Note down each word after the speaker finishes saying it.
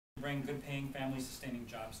bring good-paying, family-sustaining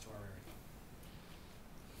jobs to our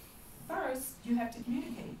area? First, you have to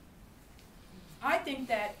communicate. I think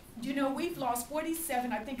that, you know, we've lost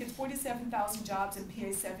 47, I think it's 47,000 jobs in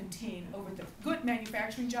PA 17 over the good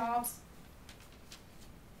manufacturing jobs.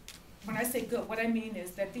 When I say good, what I mean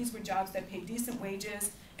is that these were jobs that pay decent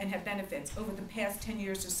wages and have benefits over the past 10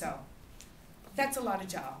 years or so. That's a lot of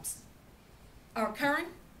jobs. Our current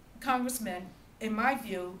congressman, in my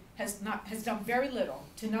view, has done very little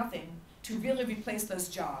to nothing to really replace those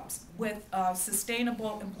jobs with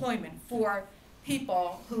sustainable employment for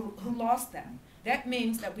people who lost them. That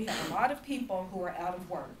means that we have a lot of people who are out of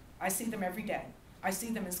work. I see them every day. I see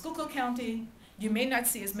them in Schuylkill County. You may not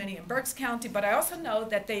see as many in Berks County, but I also know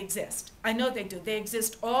that they exist. I know they do. They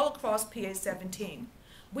exist all across PA 17.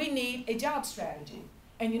 We need a job strategy.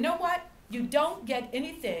 And you know what? You don't get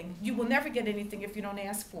anything, you will never get anything if you don't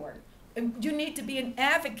ask for it. And you need to be an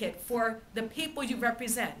advocate for the people you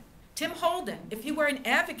represent. Tim Holden, if you were an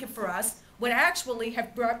advocate for us, would actually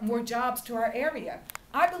have brought more jobs to our area.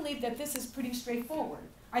 I believe that this is pretty straightforward.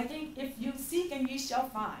 I think if you seek and ye shall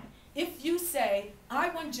find. If you say,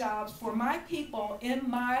 I want jobs for my people in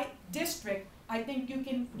my district, I think you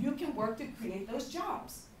can work to create those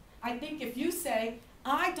jobs. I think if you say,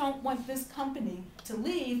 I don't want this company to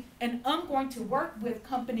leave, and I'm going to work with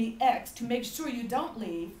company X to make sure you don't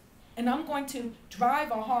leave, and I'm going to drive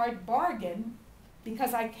a hard bargain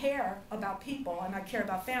because I care about people and I care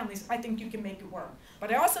about families, I think you can make it work.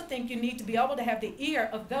 But I also think you need to be able to have the ear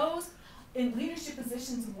of those in leadership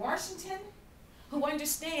positions in Washington who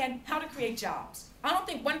understand how to create jobs. I don't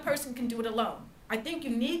think one person can do it alone. I think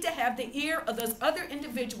you need to have the ear of those other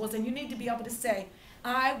individuals, and you need to be able to say,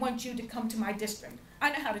 I want you to come to my district. I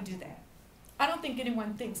know how to do that. I don't think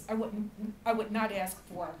anyone thinks I would not ask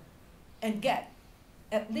for and get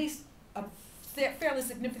at least a fairly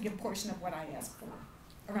significant portion of what I ask for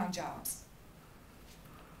around jobs.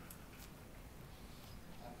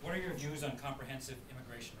 What are your views on comprehensive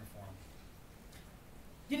immigration reform?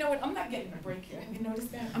 You know what, I'm not getting a break here. Have you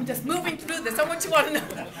noticed that? I'm just moving through this. I want you all to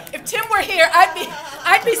know. If Tim were here,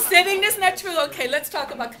 I'd be sitting. Isn't that true? Okay, let's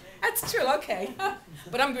talk about, that's true, okay.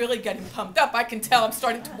 But I'm really getting pumped up. I can tell I'm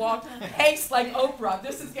starting to walk pace like Oprah.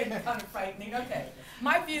 This is getting kind of frightening. Okay.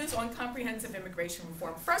 My views on comprehensive immigration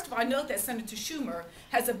reform. First of all, I know that Senator Schumer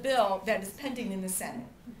has a bill that is pending in the Senate.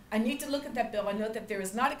 I need to look at that bill. I know that there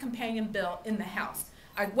is not a companion bill in the House.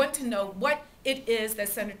 I want to know what it is that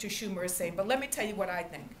Senator Schumer is saying, but let me tell you what I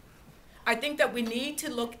think. I think that we need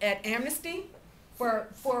to look at amnesty for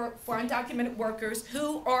undocumented workers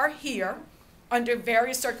who are here under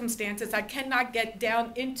various circumstances. I cannot get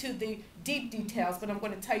down into the deep details, but I'm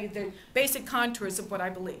going to tell you the basic contours of what I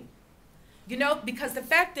believe. You know, because the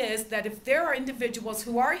fact is that if there are individuals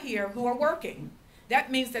who are here who are working,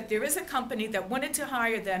 that means that there is a company that wanted to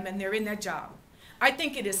hire them and they're in that job. I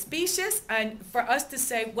think it is specious and for us to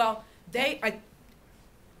say, well, I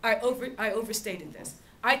overstated this.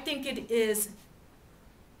 I think it is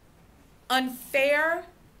unfair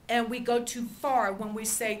and we go too far when we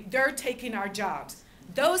say they're taking our jobs.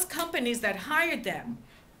 Those companies that hired them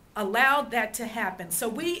allowed that to happen. So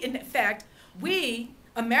we, in fact,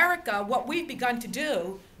 America, what we've begun to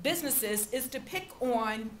do, businesses, is to pick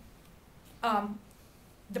on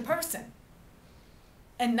the person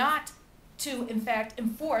and not to, in fact,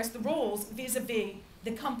 enforce the rules vis-a-vis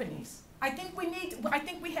the companies. I think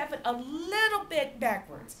we have it a little bit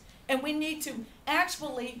backwards, and we need to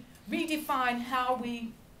actually redefine how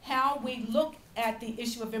we look at the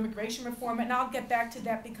issue of immigration reform, and I'll get back to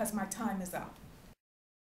that because my time is up.